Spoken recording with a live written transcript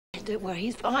don't worry,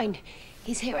 he's fine.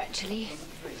 He's here, actually.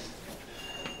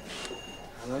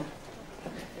 Hello?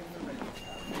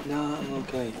 No, I'm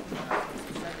okay.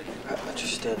 I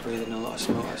just breathing a lot of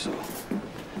smoke, that's all.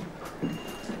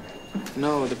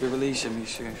 No, they'll be releasing me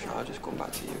soon, so I'll just come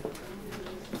back to you.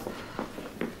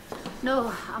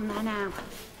 No, I'm there now.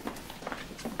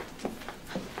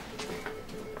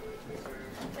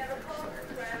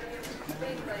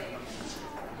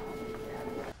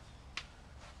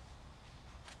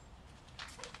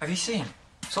 Have you seen?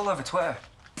 It's all over Twitter.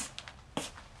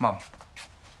 Mum,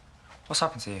 what's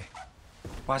happened to you?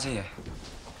 Why's he here?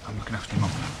 I'm looking after you, Mum.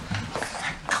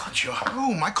 Thank God you're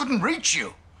home. I couldn't reach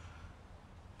you.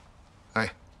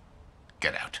 Hey,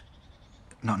 get out.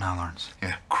 Not now, Lawrence.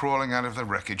 Yeah, crawling out of the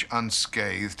wreckage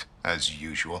unscathed, as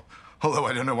usual. Although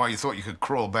I don't know why you thought you could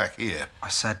crawl back here. I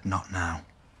said not now.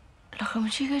 Look,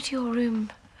 would you go to your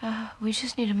room? We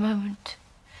just need a moment.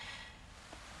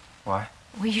 Why?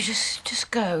 Will you just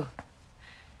go?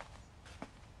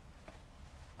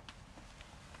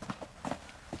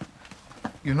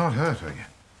 You're not hurt, are you?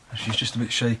 She's just a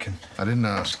bit shaken. I didn't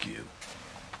ask you.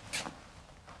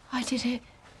 I did it.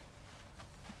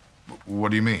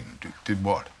 What do you mean? Did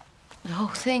what? The whole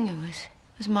thing, it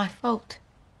was my fault.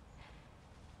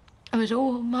 It was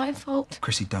all my fault.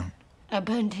 Chrissie, don't. I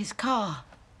burned his car.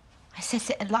 I set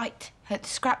it alight at the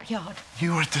scrapyard.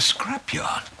 You were at the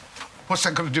scrapyard? What's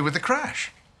that got to do with the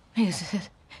crash? Because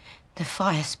the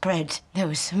fire spread. There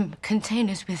was some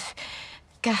containers with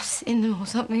gas in them or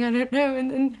something, I don't know,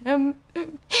 and then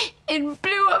it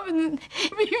blew up and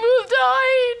people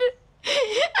died.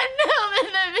 And now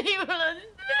then the people are dead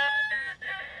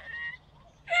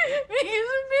because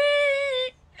of me.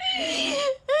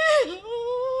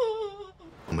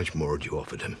 How much more had you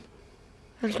offered him?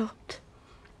 A lot.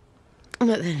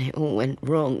 But then it all went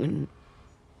wrong and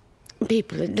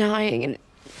people are dying and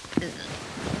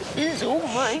it's all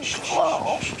my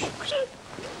fault.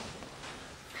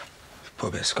 Put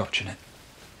a bit of scotch in it.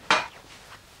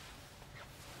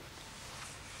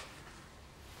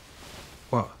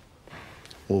 What?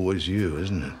 Always you,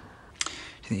 isn't it? Do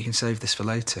you think you can save this for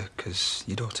later? Because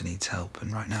your daughter needs help,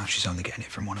 and right now she's only getting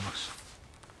it from one of us.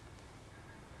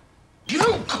 You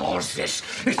caused this!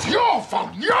 It's your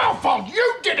fault! Your fault!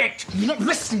 You did it! You're not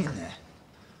listening there.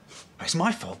 It's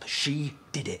my fault that she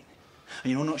did it.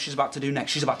 And you know what she's about to do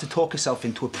next? She's about to talk herself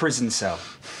into a prison cell.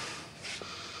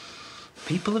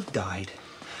 People have died,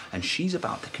 and she's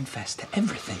about to confess to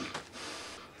everything.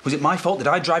 Was it my fault? Did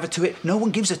I drive her to it? No one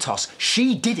gives a toss.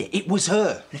 She did it. It was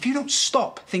her. And if you don't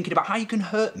stop thinking about how you can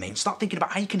hurt me and start thinking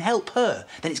about how you can help her,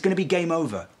 then it's going to be game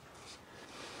over.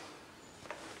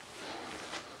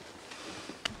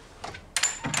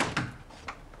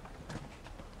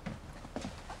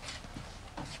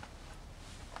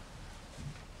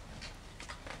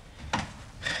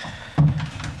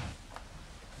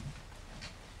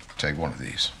 Take one of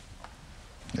these.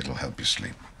 It'll help you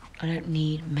sleep. I don't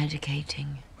need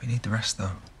medicating. We need the rest,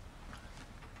 though.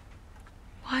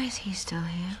 Why is he still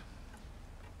here?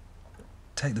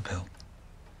 Take the pill.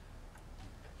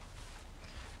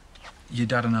 Your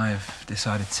dad and I have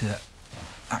decided to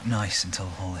act nice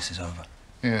until all this is over.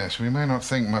 Yes, we may not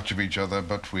think much of each other,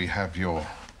 but we have your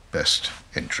best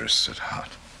interests at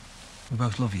heart. We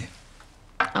both love you.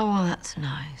 Oh, well, that's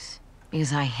nice.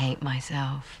 Because I hate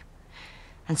myself.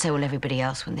 And so will everybody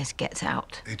else when this gets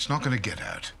out. It's not going to get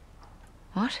out.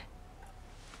 What?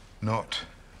 Not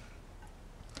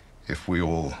if we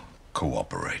all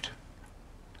cooperate.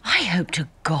 I hope to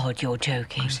God you're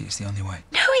joking. Chrissie, it's the only way.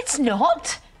 No, it's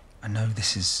not. I know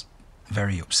this is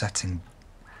very upsetting.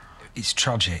 It's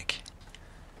tragic.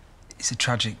 It's a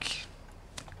tragic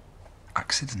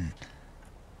accident.